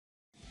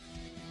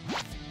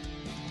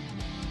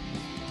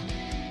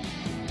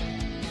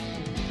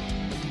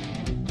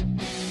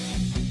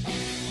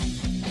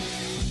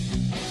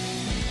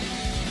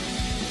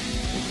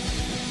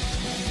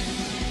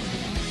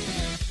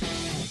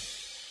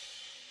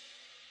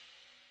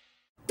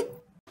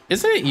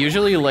Isn't it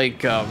usually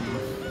like,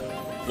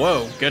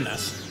 whoa,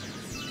 goodness.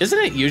 Isn't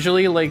it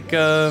usually like,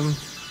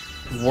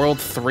 World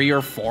 3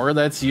 or 4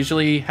 that's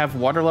usually have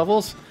water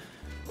levels?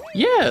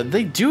 Yeah,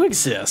 they do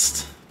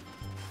exist.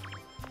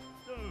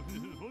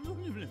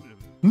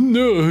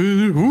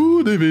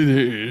 No,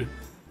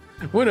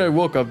 when I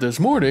woke up this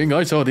morning,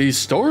 I saw these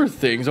star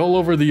things all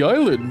over the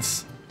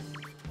islands.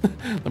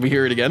 Let me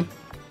hear it again.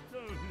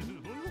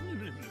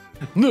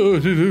 No,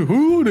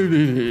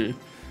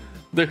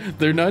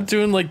 they're not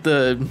doing like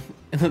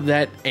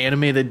that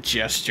animated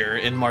gesture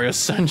in Mario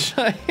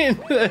Sunshine.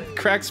 That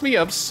cracks me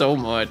up so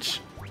much.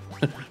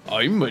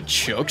 I'm a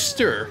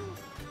chuckster.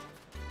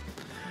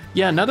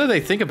 Yeah, now that I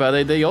think about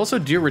it, they also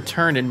do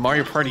return in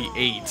Mario Party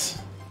 8.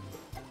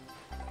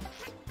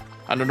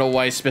 I don't know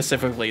why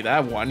specifically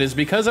that one. Is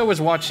because I was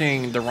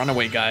watching the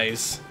Runaway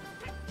Guys.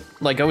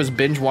 Like, I was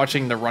binge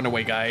watching the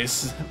Runaway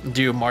Guys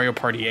do Mario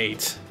Party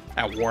 8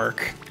 at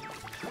work.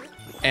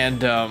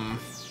 And,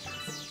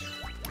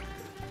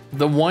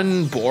 the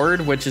one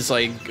board, which is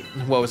like,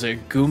 what was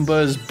it?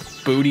 Goomba's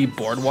Booty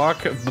Boardwalk?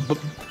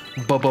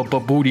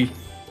 Bubba Booty.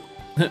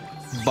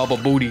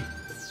 Bubba Booty.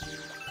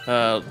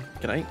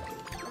 Can I?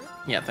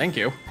 Yeah, thank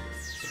you.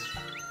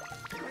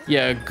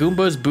 Yeah,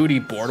 Goomba's Booty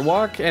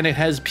Boardwalk, and it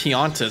has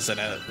Piantas in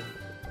it.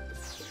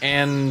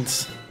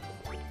 And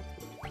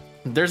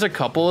there's a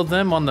couple of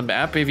them on the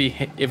map. If you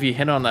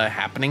hit on the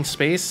happening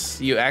space,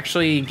 you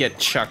actually get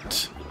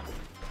chucked.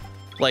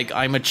 Like,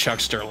 I'm a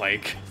chuckster,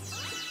 like.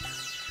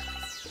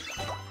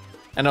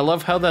 And I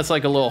love how that's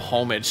like a little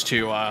homage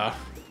to,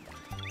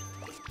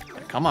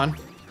 come on.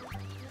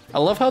 I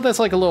love how that's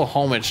like a little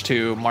homage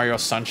to Mario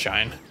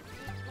Sunshine.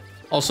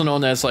 Also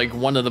known as like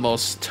one of the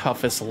most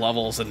toughest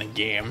levels in the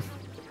game.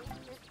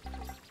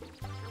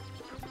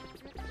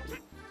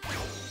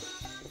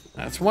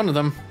 That's one of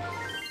them.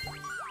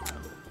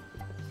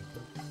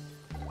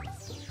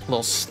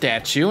 Little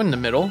statue in the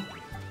middle.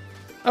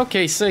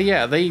 Okay, so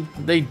yeah,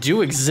 they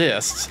do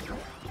exist.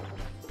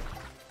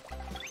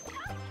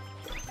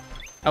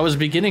 I was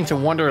beginning to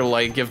wonder,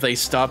 like, if they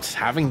stopped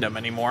having them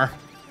anymore.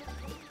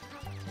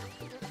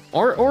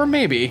 Or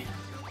maybe.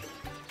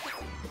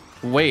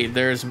 Wait,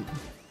 there's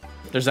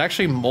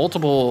actually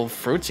multiple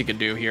fruits you could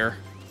do here.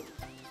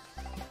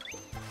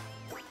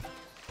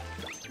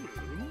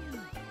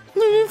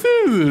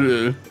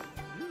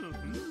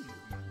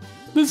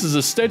 This is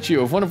a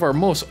statue of one of our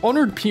most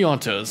honored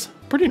Piantas.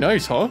 Pretty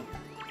nice, huh?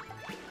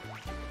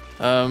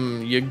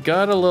 You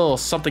got a little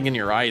something in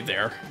your eye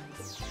there.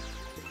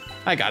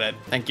 I got it,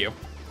 thank you.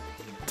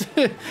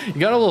 You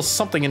got a little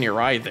something in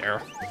your eye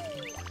there.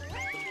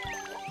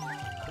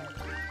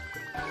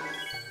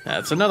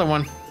 That's another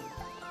one.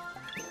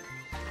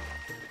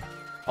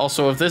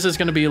 Also, if this is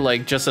gonna be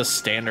like just a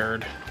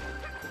standard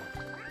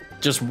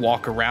just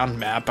walk around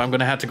map, I'm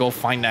gonna have to go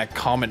find that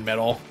common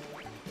medal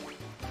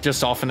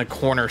just off in the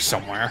corner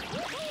somewhere.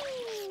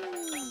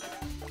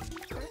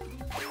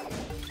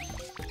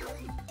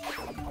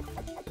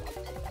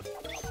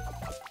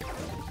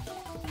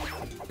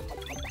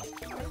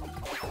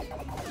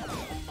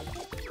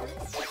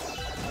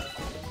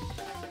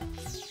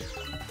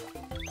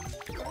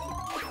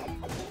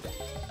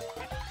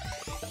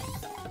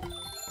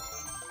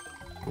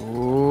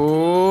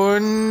 Ooh,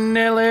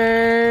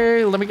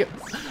 Nelly, let me get...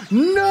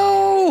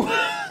 No!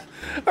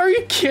 Are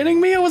you kidding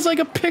me? I was like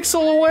a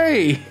pixel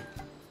away.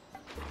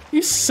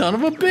 You son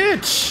of a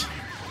bitch.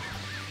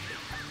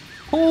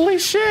 Holy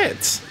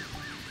shit.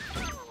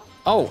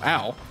 Oh,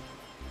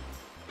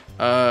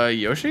 ow.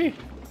 Yoshi?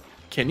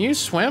 Can you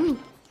swim?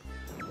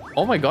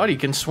 Oh my god, he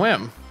can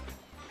swim.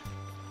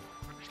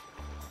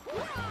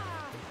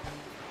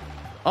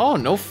 Oh,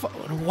 no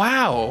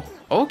wow.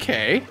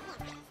 Okay.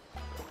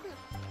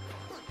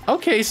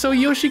 Okay, so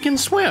Yoshi can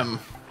swim.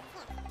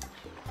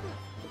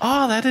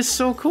 Oh, that is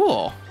so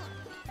cool.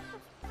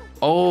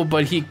 Oh,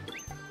 but he...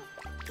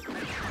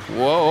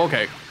 Whoa,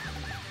 okay.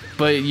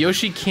 But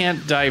Yoshi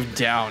can't dive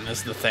down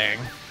is the thing.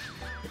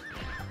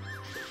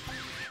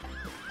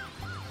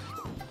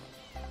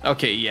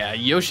 Okay, yeah,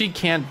 Yoshi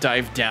can't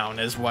dive down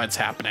is what's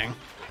happening.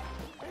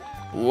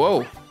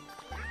 Whoa.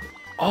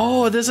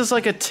 Oh, this is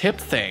like a tip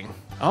thing.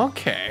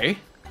 Okay.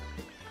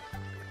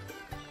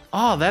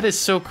 Oh, that is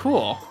so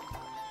cool.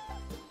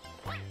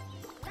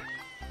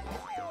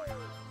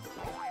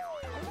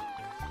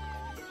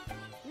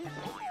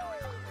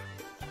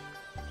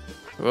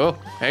 Whoa,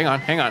 hang on,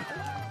 hang on.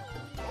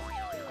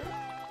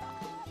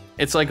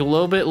 It's like a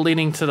little bit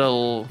leaning to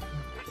the...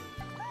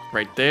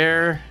 right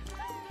there.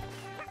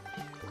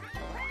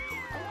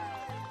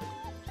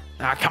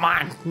 Ah, come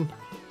on.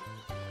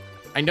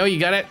 I know you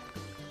got it.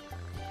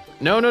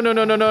 No, no, no,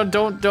 no, no, no,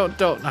 don't.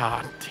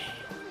 Ah, oh,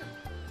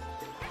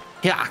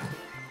 yeah.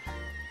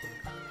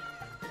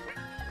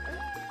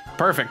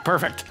 Perfect,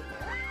 perfect.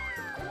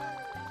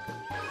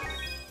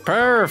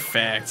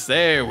 Perfect,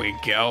 there we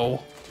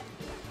go.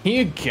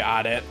 You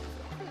got it.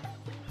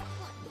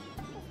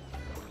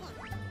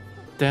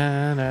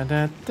 Da, da,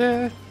 da,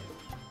 da.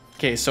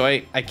 Okay, so I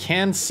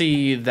can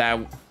see that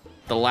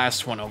the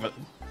last one over.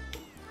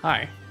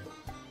 Hi.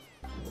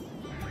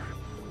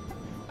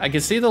 I can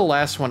see the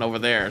last one over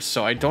there,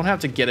 so I don't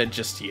have to get it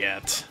just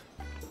yet.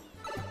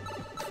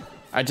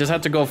 I just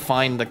have to go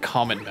find the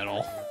comet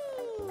medal.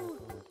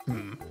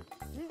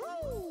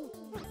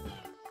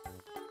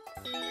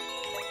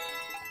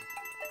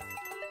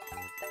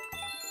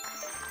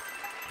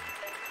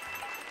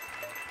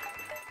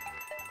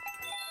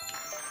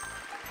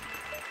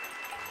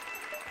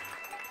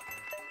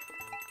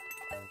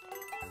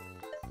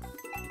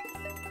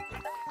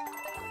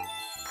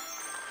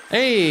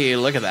 Hey,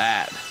 look at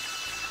that.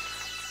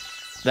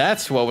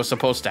 That's what was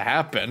supposed to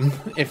happen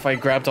if I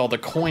grabbed all the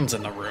coins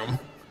in the room.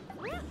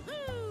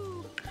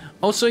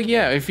 Also,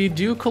 yeah, if you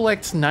do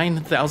collect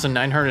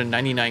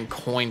 9,999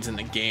 coins in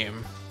the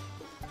game,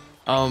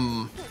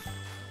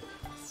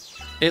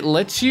 it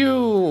lets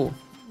you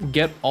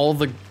get all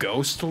the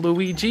ghost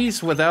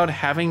Luigis without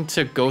having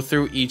to go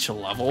through each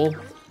level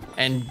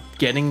and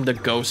getting the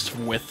ghost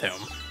with him.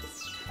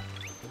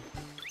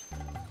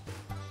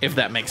 If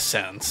that makes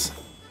sense.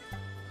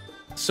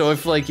 So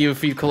if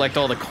you collect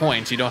all the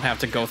coins, you don't have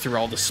to go through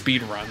all the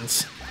speed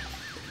runs.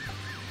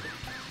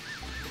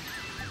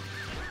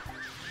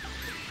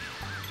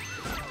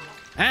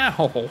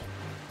 Ow!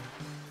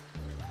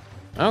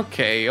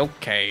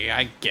 Okay,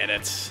 I get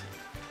it.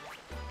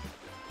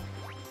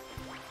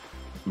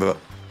 But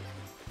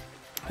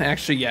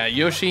Actually, yeah,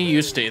 Yoshi,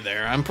 you stay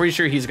there. I'm pretty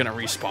sure he's gonna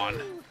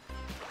respawn.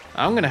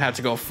 I'm gonna have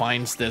to go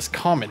find this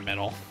comet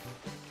medal.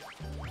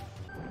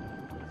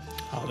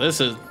 Oh,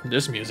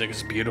 this music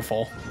is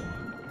beautiful.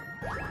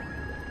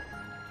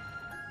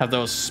 Have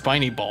those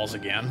spiny balls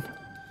again.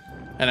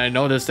 And I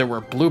noticed there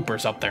were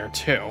bloopers up there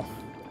too.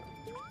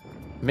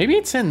 Maybe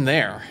it's in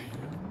there.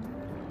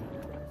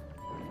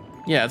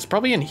 Yeah, it's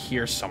probably in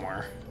here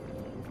somewhere.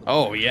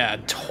 Oh yeah,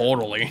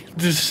 totally.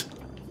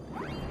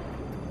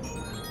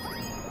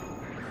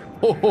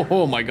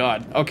 Oh my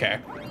god, okay.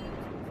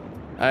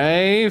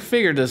 I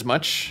figured as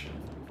much.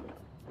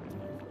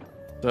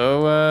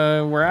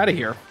 So, we're out of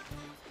here.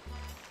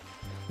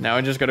 Now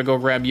I just gotta go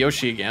grab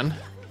Yoshi again.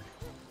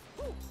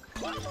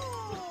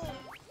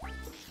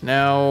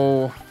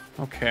 Now,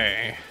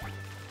 okay.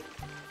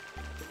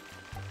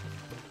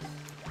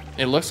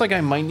 It looks like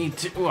I might need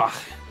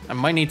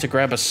to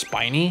grab a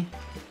spiny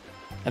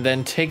and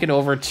then take it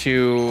over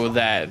to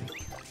that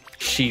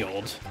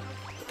shield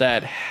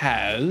that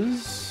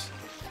has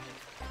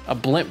a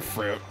blimp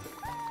fruit.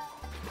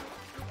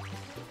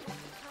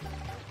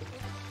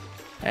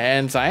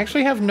 And I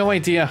actually have no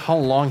idea how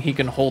long he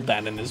can hold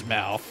that in his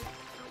mouth.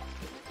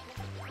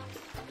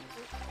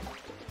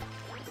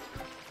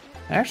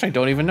 I actually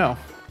don't even know.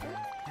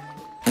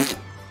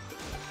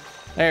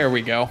 There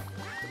we go.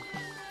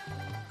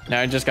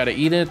 Now I just gotta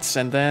eat it,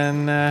 and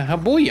then,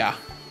 booyah!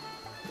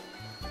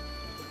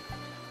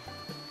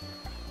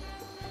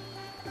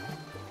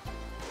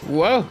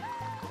 Whoa!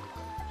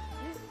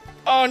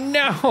 Oh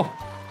no!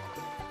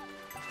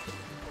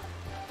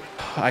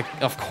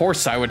 Of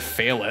course I would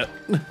fail it.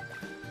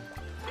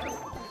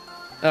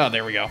 Oh,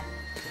 there we go.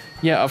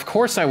 Yeah, of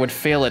course I would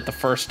fail it the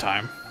first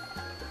time.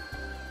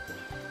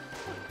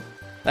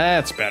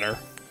 That's better.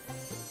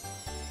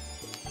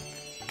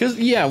 Because,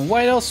 yeah,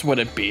 what else would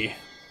it be?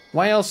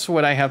 Why else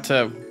would I have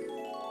to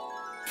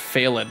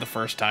fail it the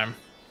first time?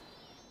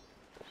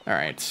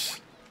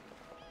 Alright.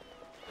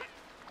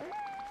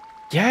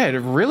 Yeah, it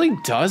really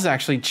does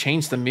actually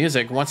change the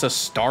music once a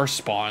star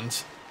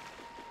spawns.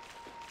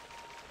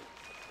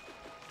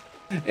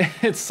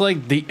 It's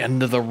like the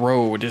end of the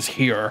road is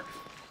here.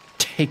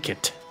 Take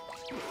it.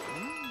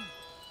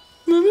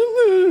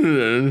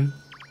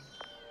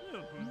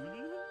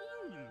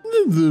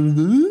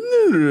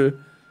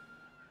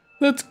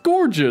 That's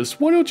gorgeous.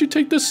 Why don't you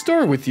take this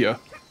star with you?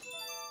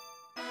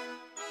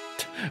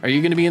 Are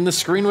you gonna be in the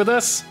screen with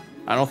us?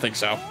 I don't think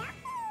so.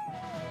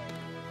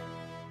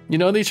 You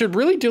know, they should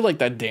really do like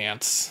that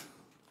dance.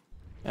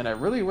 And I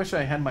really wish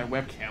I had my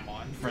webcam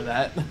on for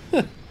that.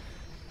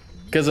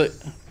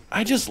 Because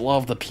I just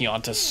love the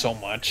Piantas so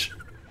much.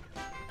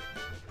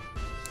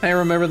 I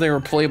remember they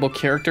were playable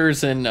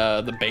characters in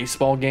the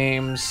baseball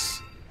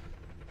games.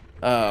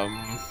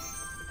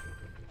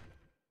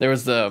 There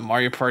was the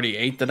Mario Party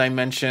 8 that I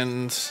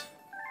mentioned.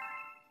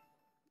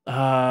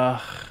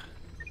 I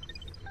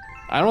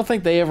don't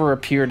think they ever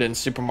appeared in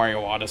Super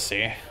Mario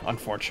Odyssey,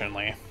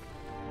 unfortunately.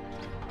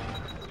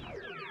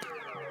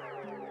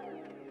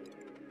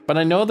 But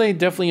I know they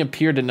definitely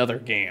appeared in other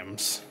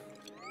games.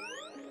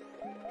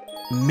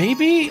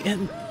 Maybe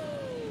in...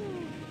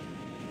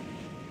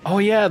 Oh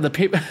yeah, the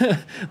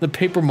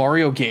Paper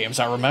Mario games,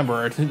 I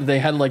remember. They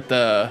had like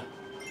the...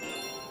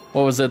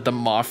 What was it? The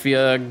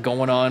Mafia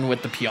going on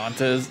with the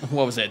Piantas?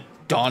 What was it?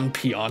 Don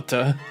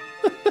Pianta?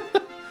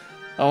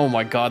 Oh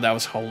my god, that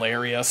was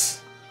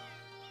hilarious.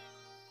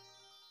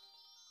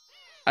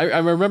 I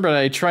remember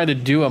I tried to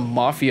do a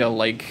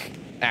Mafia-like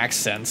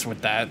accents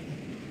with that.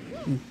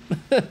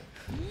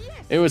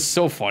 It was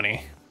so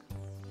funny.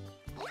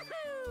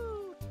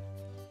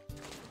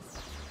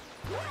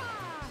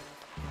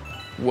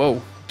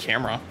 Whoa,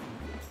 camera.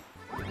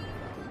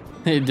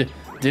 It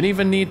didn't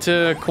even need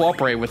to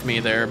cooperate with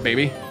me there,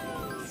 baby.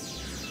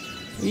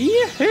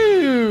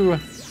 Yahoo!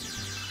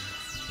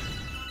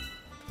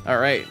 All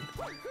right.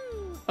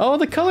 Oh,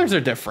 the colors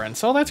are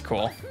different. Oh, that's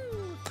cool.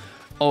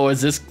 Oh,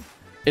 is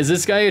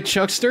this guy a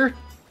Chuckster?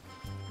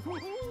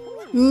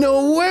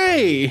 No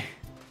way!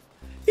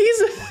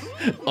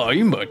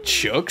 I'm a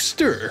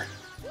Chuckster.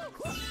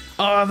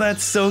 Oh,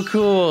 that's so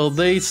cool.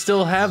 They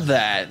still have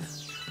that.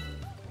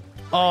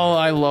 Oh,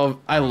 I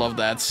love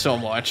that so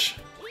much.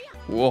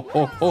 Whoa,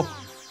 oh, oh.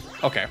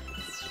 Okay.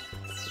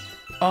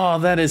 Oh,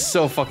 that is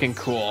so fucking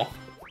cool.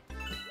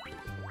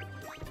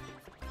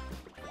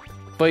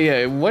 But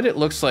yeah, what it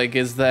looks like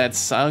is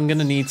that I'm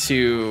gonna need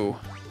to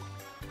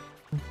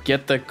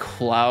get the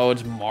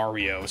Cloud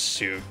Mario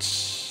suit.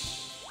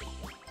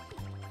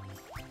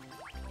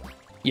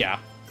 Yeah.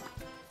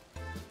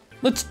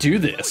 Let's do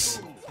this.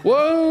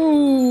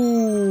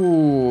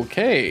 Whoa!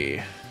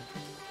 Okay.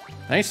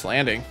 Nice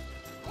landing.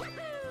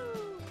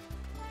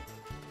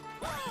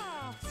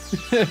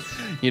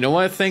 You know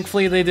what?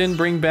 Thankfully they didn't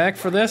bring back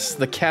for this?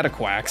 The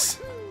Cataquacks.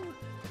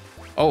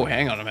 Oh,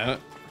 hang on a minute.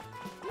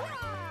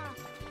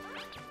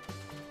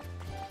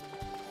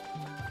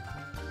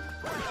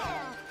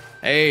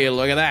 Hey,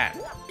 look at that.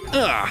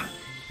 Ugh.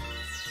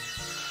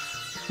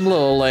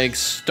 Little, like,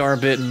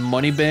 Starbit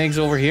money bags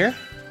over here.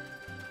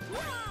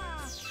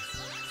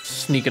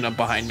 Sneaking up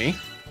behind me.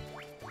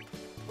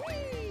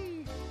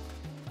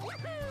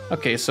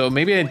 Okay, so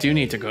maybe I do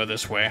need to go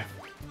this way.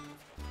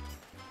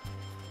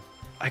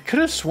 I could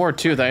have swore,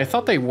 too, that I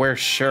thought they wear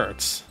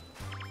shirts.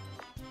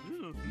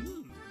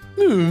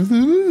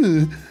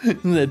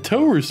 The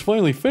tower is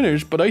finally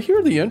finished, but I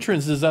hear the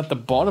entrance is at the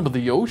bottom of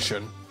the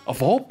ocean.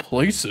 Of all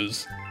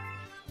places.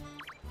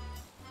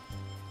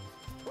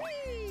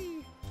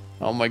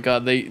 Oh my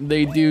god,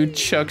 they do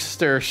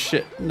Chuckster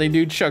shit. They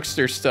do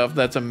Chuckster stuff.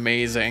 That's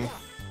amazing.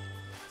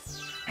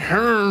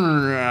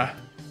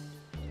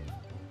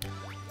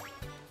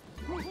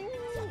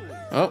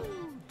 Oh,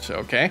 it's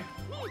okay.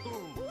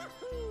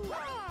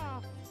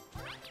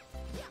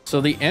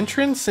 So the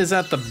entrance is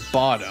at the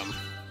bottom.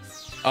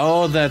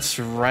 Oh, that's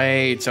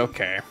right.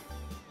 Okay.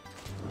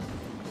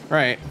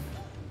 Right.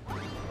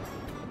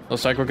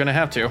 Looks like we're gonna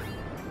have to.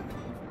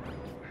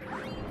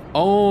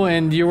 Oh,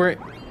 and you were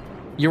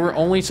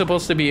only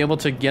supposed to be able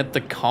to get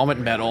the Comet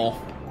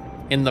Medal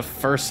in the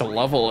first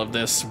level of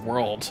this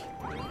world,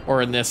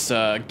 or in this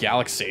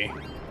galaxy.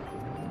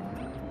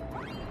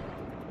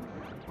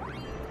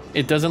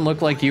 It doesn't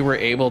look like you were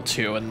able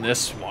to in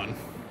this one.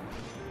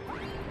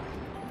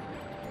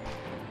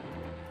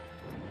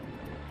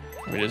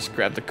 Let me just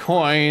grab the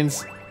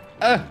coins.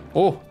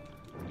 Oh.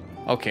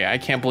 Okay, I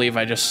can't believe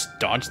I just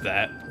dodged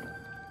that.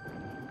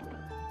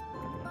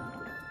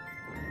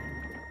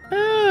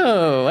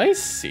 Oh, I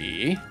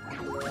see.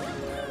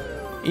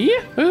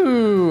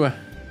 Yahoo!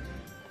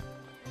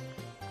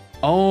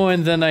 Oh,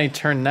 and then I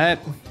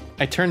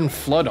turn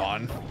Flood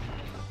on.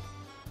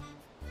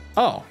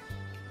 Oh.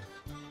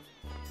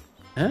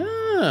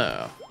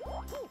 Oh.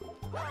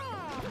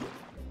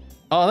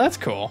 Oh, that's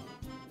cool.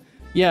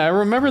 Yeah, I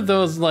remember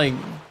those, like,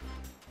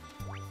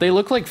 they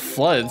look like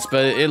floods,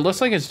 but it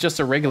looks like it's just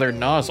a regular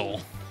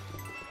nozzle.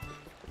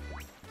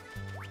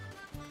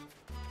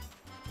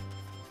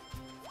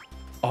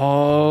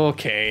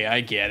 Okay,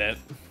 I get it.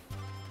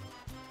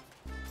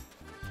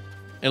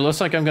 It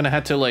looks like I'm gonna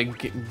have to,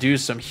 like, do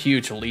some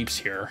huge leaps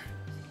here.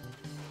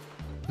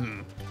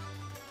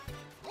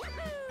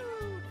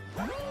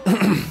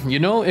 You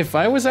know, if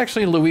I was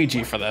actually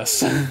Luigi for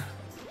this.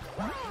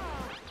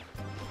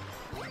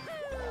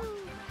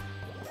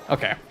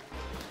 Okay.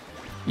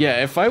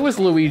 Yeah, if I was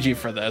Luigi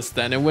for this,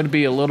 then it would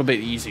be a little bit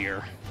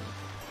easier.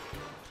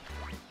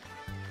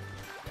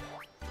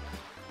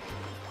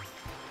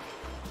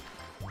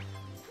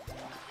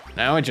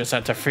 Now I just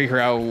have to figure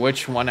out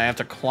which one I have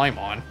to climb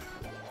on.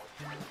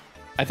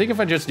 I think if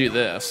I just do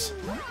this.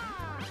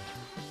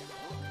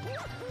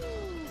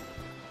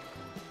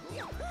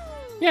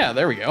 Yeah,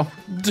 there we go.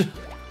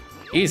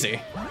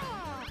 Easy.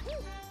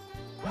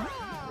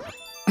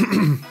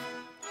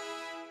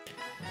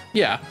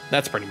 Yeah,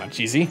 that's pretty much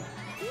easy.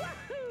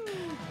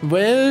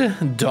 Well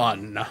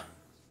done.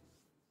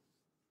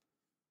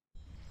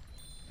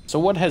 So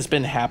what has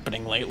been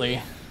happening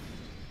lately?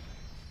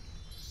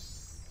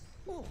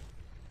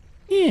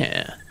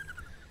 Yeah.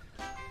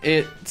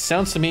 It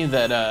sounds to me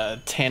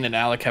that Tan and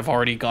Alec have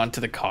already gone to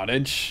the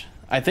cottage.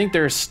 I think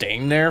they're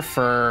staying there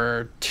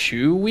for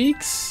 2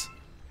 weeks.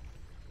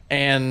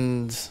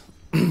 And...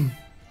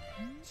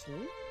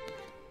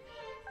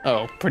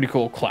 oh, pretty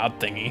cool cloud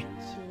thingy.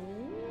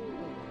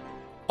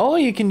 Oh,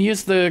 you can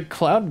use the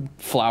cloud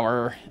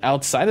flower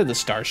outside of the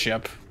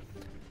starship.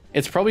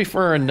 It's probably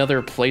for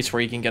another place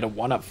where you can get a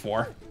 1-up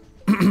for.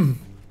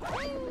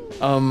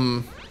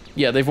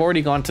 Yeah, they've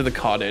already gone to the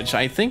cottage.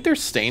 I think they're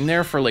staying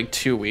there for like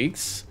 2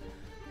 weeks.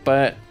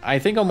 But I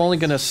think I'm only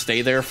gonna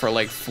stay there for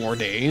like 4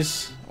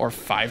 days or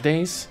 5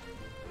 days.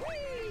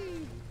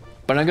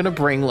 But I'm gonna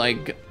bring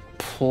like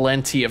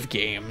plenty of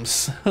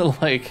games.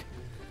 Like,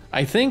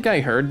 I think I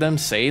heard them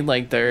say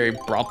like they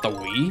brought the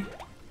Wii.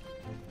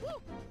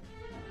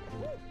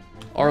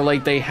 Or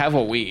like they have a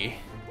Wii.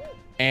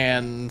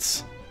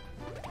 And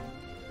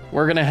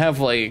we're gonna have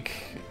like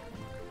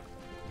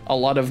a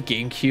lot of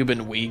GameCube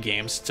and Wii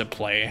games to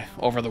play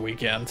over the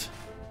weekend.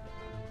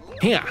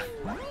 Yeah.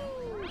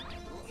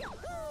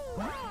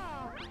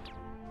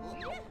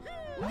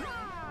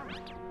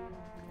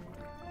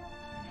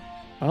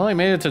 Well, I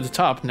made it to the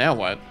top. Now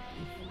what?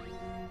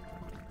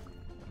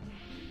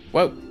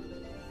 Whoa.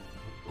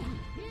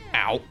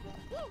 Ow.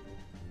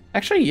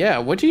 Actually, yeah,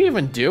 what'd you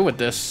even do with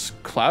this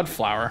cloud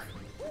flower?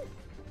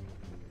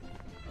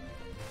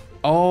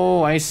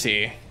 Oh, I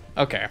see.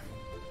 Okay.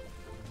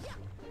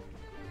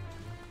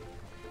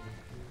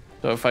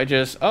 So if I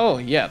just... Oh,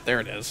 yeah,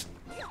 there it is.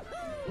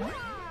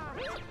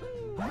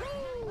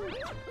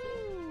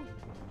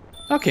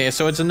 Okay,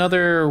 so it's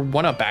another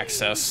one-up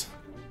access.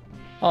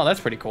 Oh, that's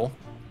pretty cool.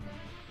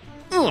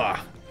 Ugh,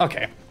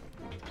 okay.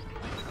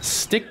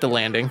 Stick the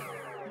landing.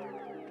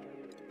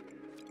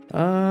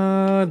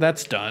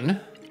 That's done.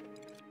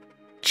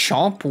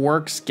 Chomp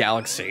Works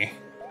Galaxy.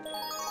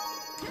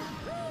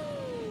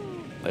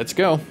 Let's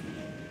go.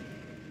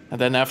 And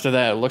then after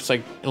that,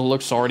 it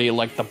looks already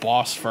like the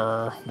boss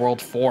for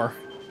World 4.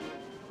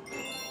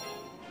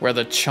 Where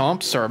the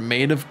chomps are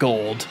made of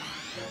gold.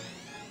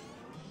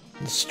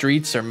 The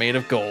streets are made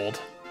of gold.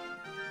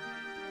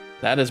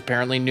 That is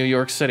apparently New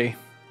York City.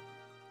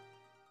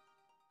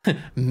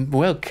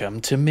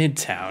 Welcome to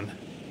Midtown.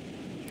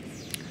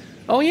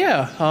 Oh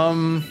yeah,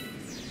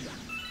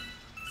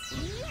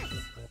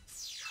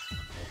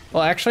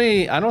 well,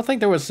 actually, I don't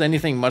think there was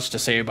anything much to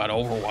say about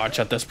Overwatch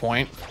at this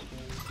point.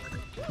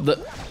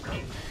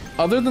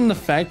 Other than the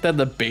fact that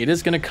the beta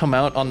is going to come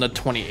out on the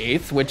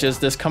 28th, which is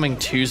this coming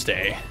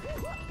Tuesday.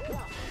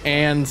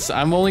 And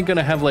I'm only going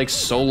to have like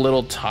so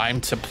little time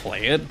to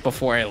play it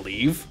before I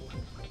leave.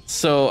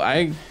 So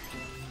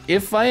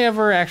if I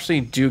ever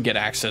actually do get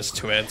access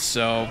to it,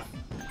 so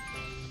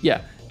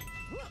yeah.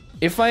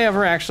 If I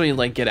ever actually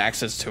like get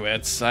access to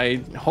it, I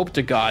hope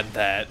to God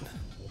that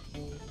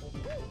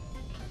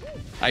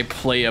I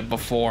play it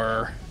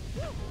before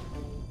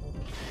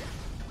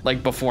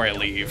I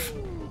leave.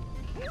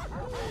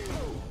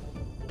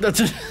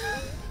 That's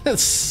a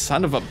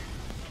son of a...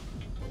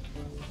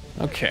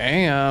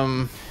 Okay,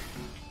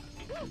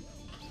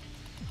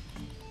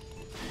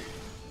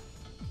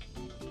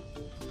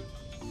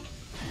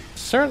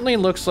 certainly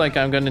looks like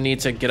I'm gonna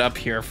need to get up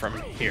here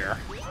from here.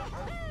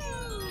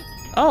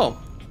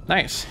 Oh,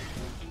 nice.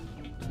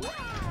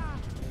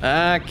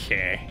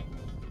 Okay.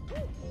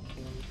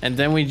 And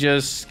then we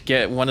just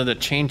get one of the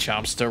chain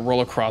chomps to roll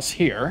across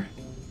here.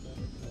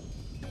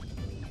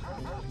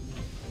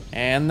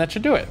 And that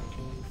should do it.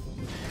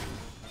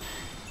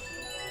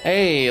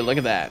 Hey, look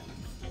at that.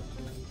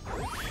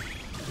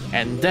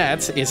 And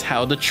that is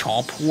how the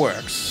chomp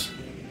works.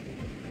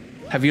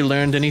 Have you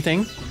learned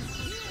anything?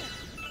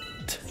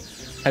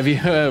 Have you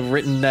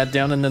written that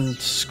down in the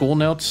school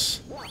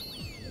notes?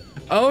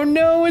 Oh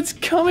no, it's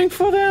coming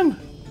for them!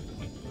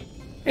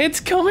 It's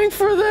coming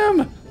for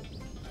them!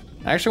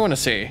 I actually want to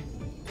see.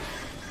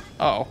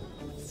 Oh.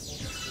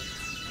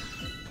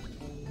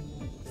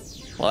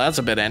 Well, that's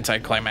a bit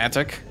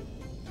anticlimactic.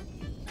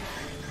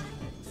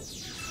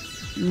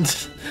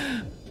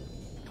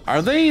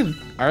 Are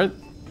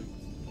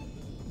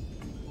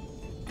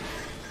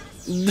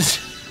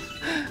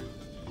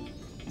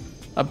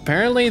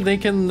apparently they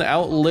can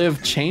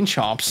outlive chain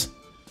chomps.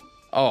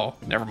 Oh,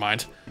 never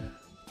mind.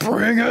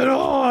 Bring it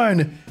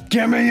on!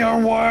 Give me your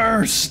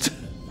worst!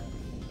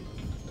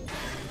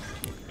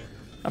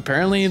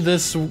 Apparently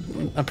this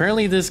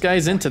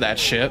guy's into that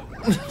shit.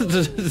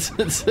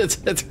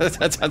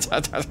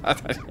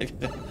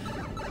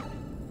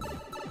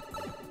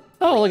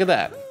 Oh, look at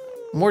that.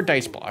 More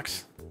dice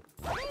blocks.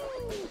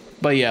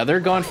 But yeah, they're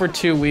gone for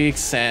 2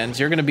 weeks and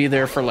you're gonna be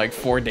there for like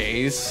 4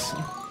 days.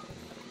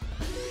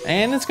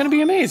 And it's gonna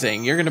be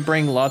amazing. You're gonna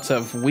bring lots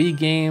of Wii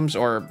games,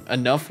 or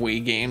enough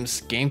Wii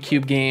games,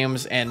 GameCube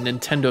games, and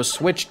Nintendo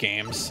Switch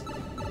games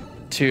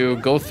to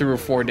go through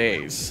 4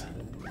 days.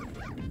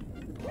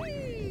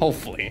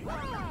 Hopefully.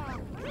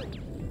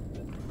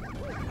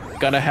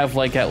 Gotta have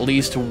like at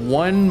least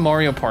one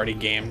Mario Party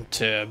game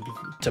to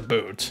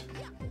boot.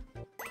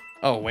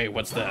 Oh wait,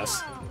 what's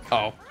this?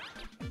 Oh.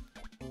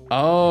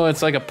 Oh,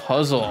 it's like a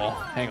puzzle.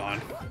 Hang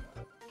on.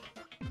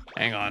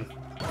 Hang on.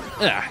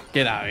 Ah,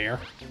 get out of here.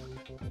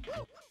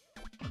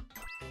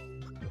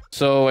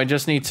 So I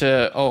just need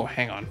to, oh,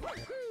 hang on.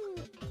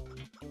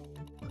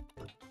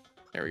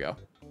 There we go.